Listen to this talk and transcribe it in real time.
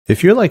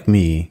If you're like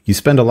me, you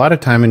spend a lot of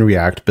time in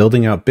React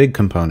building out big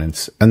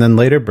components and then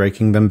later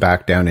breaking them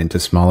back down into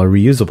smaller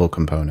reusable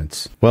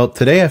components. Well,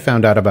 today I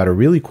found out about a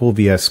really cool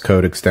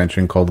VSCode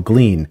extension called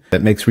Glean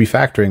that makes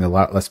refactoring a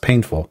lot less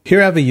painful.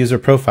 Here I have a user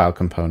profile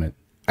component.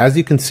 As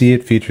you can see,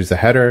 it features a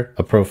header,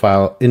 a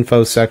profile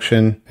info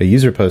section, a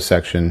user post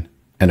section,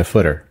 and a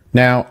footer.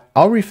 Now,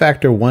 I'll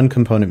refactor one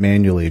component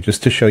manually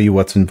just to show you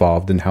what's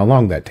involved and how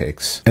long that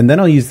takes. And then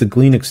I'll use the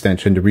Glean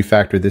extension to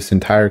refactor this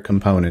entire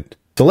component.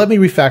 So let me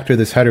refactor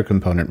this header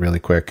component really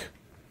quick.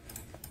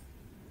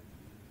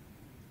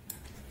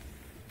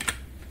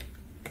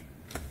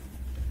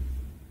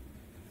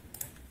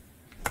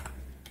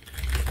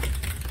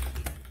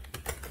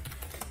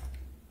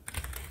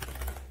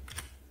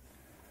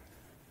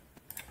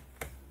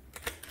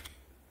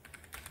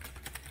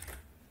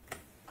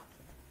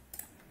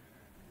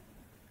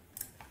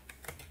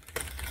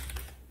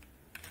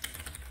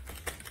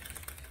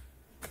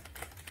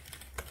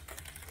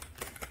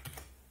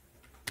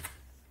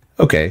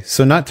 Okay,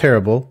 so not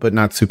terrible, but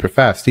not super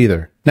fast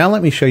either. Now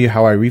let me show you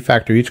how I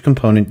refactor each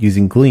component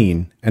using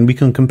Glean, and we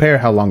can compare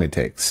how long it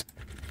takes.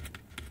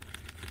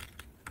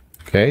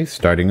 Okay,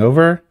 starting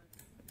over.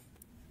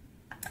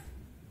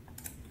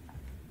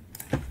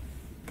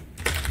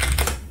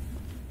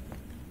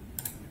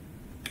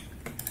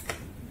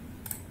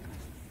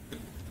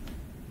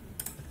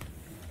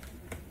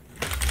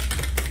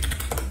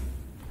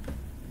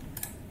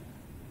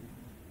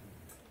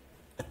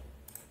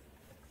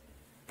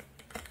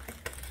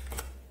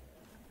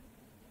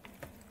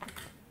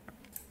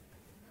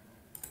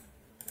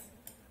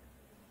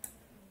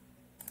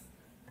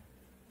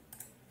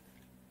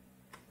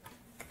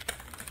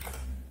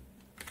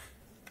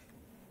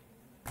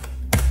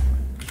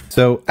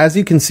 So as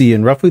you can see,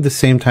 in roughly the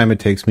same time it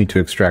takes me to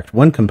extract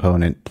one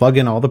component, plug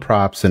in all the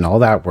props and all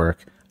that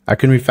work, I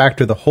can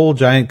refactor the whole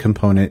giant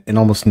component in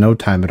almost no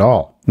time at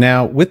all.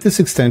 Now, with this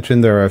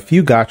extension, there are a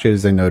few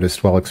gotchas I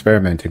noticed while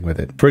experimenting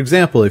with it. For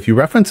example, if you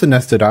reference a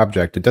nested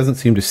object, it doesn't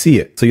seem to see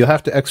it, so you'll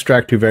have to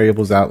extract two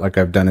variables out like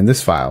I've done in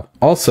this file.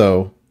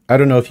 Also, I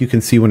don't know if you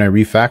can see when I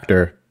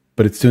refactor,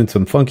 but it's doing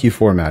some funky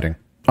formatting.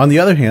 On the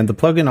other hand, the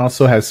plugin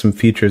also has some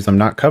features I'm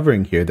not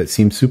covering here that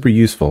seem super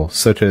useful,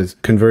 such as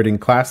converting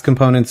class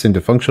components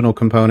into functional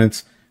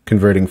components,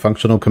 converting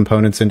functional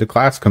components into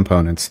class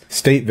components,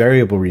 state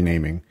variable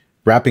renaming,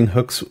 wrapping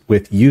hooks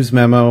with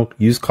useMemo,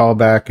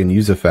 useCallback, and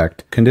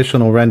useEffect,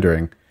 conditional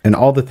rendering, and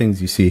all the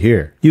things you see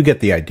here. You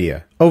get the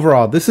idea.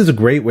 Overall, this is a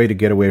great way to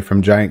get away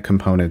from giant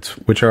components,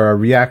 which are a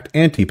React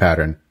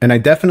anti-pattern, and I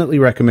definitely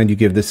recommend you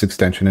give this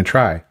extension a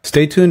try.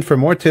 Stay tuned for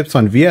more tips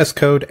on VS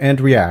Code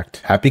and React.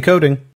 Happy coding!